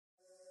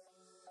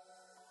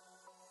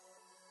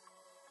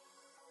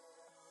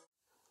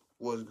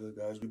What's good,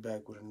 guys? We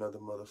back with another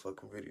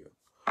motherfucking video.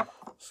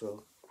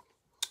 So,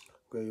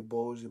 grab your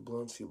bowls, your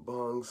blunts, your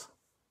bongs.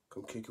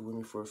 Come kick it with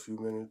me for a few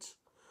minutes.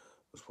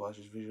 Let's watch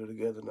this video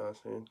together, know what I'm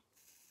saying?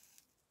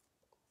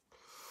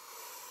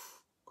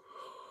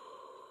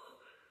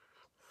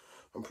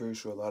 I'm pretty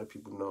sure a lot of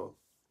people know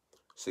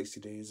 60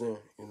 Days In,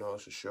 you know,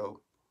 it's a show.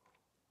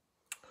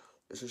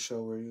 It's a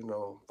show where, you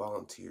know,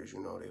 volunteers,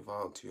 you know, they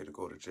volunteer to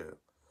go to jail.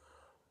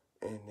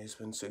 And they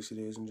spend 60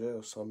 days in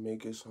jail. Some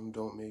make it, some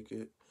don't make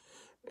it.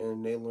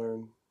 And they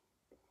learn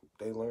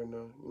the,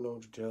 you know,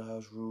 the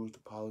jailhouse rules, the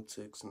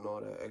politics, and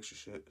all that extra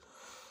shit.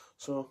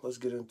 So, let's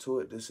get into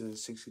it. This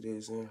is 60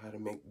 Days In, how to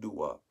make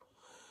Doo-Wop.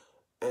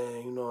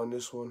 And, you know, on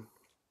this one,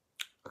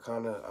 I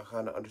kind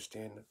of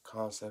understand the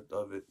concept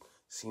of it,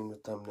 seeing the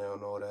thumbnail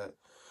and all that.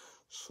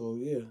 So,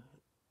 yeah,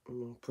 you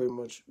know, pretty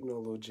much, you know, a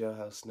little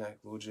jailhouse snack,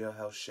 a little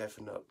jailhouse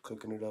chefing up,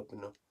 cooking it up, you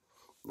know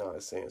what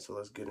I'm saying? So,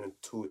 let's get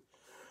into it.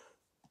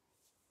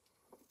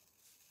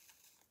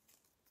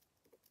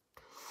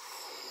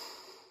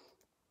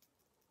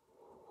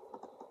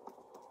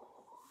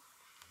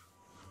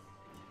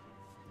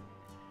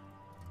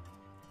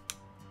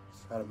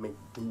 How to make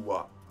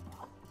Doo-Wop.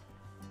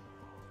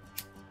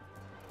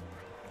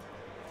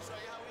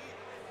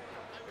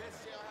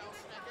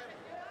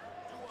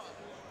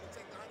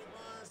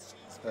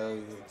 Hell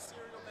yeah.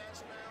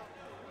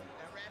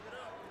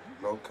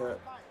 No cap.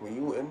 When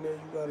you in there, you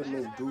gotta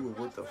make do with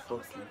what the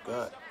fuck you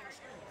got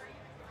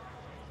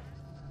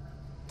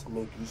to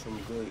make you some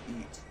good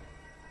eats.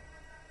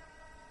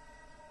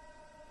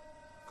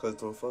 Cause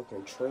them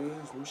fucking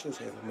trays, them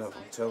shits ain't enough,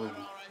 I'm telling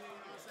you.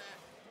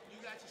 You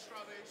got your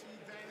strawberry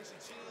cheese, Danish,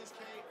 and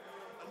cheesecake,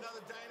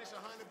 another Danish, a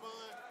honey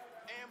bun,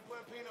 and put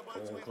peanut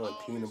butter between all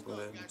peanut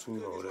butter in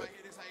between all that.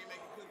 This how you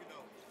make a cookie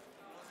dough.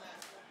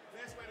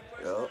 Best way to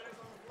put it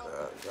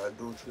Gotta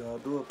do what you gotta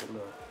do up in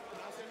there.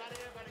 Not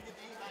everybody get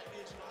to eat like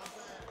this, you know what I'm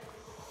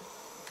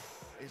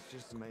saying? It's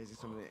just amazing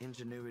some of the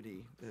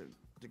ingenuity that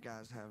the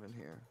guys have in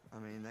here. I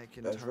mean, they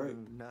can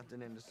turn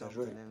nothing into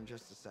something in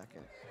just a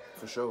second.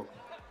 For sure.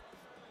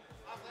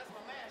 That's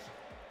my mash.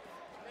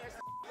 Mash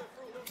the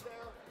Fruit Loops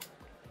down.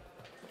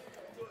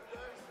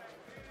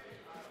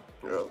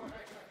 Yeah.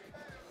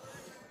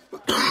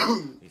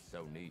 It's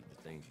so neat, the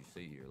things you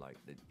see here. Like,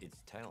 it's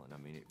talent. I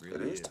mean, it really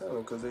is. It is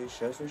talent, because they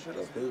chefing shit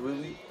up. They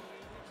really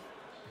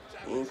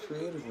being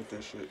creative with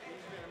this shit.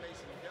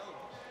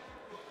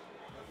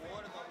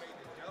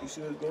 You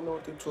see, they know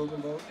what they're talking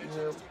about. You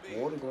have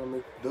water gonna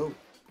make dough.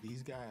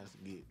 These guys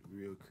get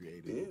real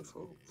creative. Yeah,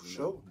 for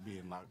sure.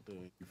 Being locked up,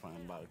 you find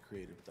a lot of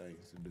creative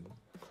things to do.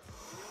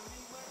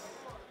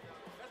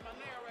 That's my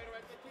narrator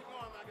right there. Keep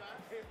going, my guy.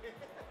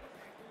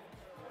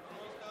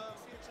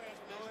 See the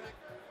transformation.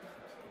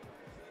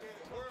 See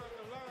the world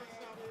to learn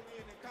something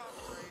in the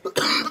conference.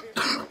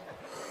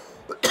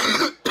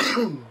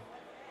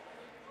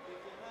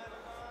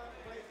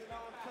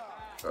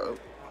 Uh-oh.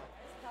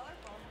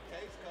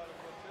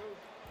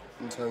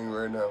 I'm telling you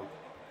right now.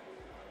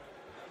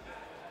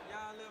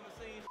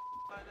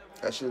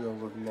 That shit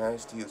gonna look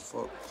nasty as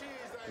fuck.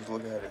 Just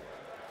look at it.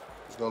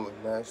 It's gonna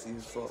look nasty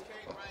as fuck.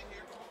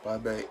 Buy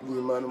back any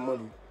amount of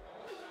money.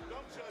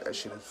 That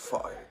shit is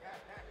fire.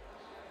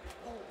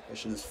 That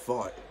shit is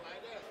fire.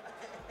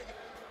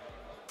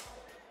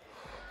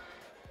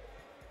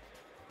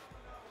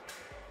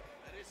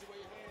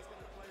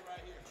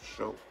 For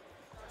sure.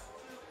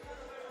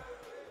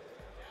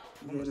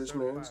 You hear this,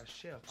 man?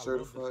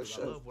 Certified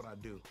chef. I love what I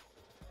do.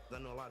 I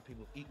know a lot of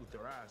people eat with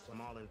their eyes, so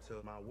I'm all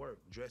into my work,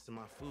 dressing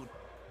my food.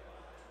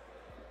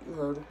 You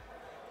heard him.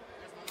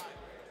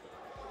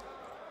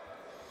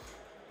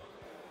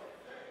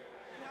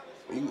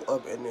 When you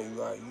up in there, you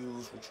gotta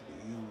use what you can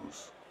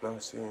use. You know what I'm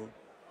saying?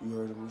 You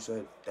heard him. You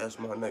said, that's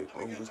my knife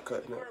when he was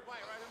cutting up.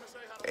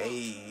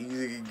 Hey, you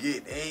can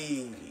get,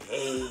 hey.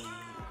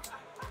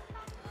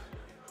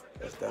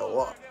 That's that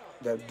wop.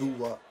 That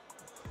Doo-Wop.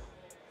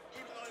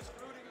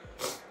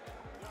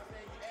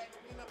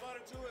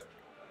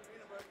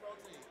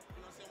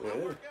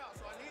 Yeah.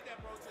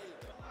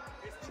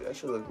 See, that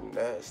shit look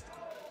nasty.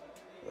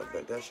 I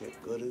bet that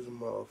shit good as a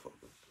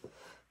motherfucker.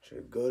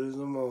 Shit good as a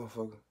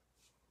motherfucker.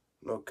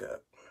 No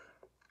cap.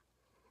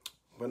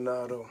 But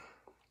nah, though.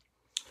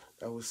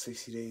 That was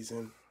 60 Days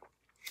In.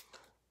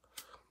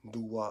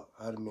 Doo-Wop.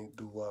 How to make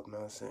Doo-Wop, know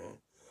what I'm saying?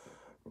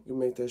 You can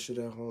make that shit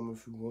at home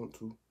if you want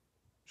to.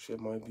 Shit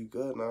might be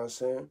good, know what I'm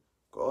saying?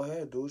 Go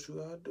ahead, do what you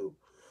gotta do.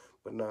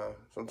 But nah,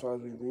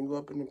 sometimes when you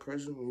up in the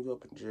prison, when you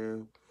up in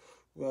jail,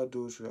 you gotta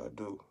do what you gotta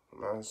do, you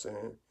know what I'm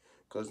saying?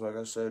 Because like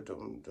I said,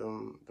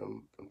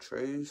 them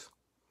trays,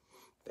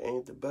 they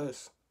ain't the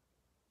best.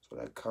 So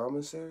that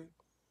commissary,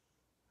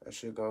 that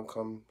shit gonna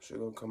come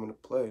into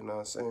play, you know what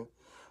I'm saying?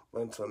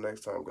 But until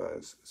next time,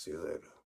 guys, see you later.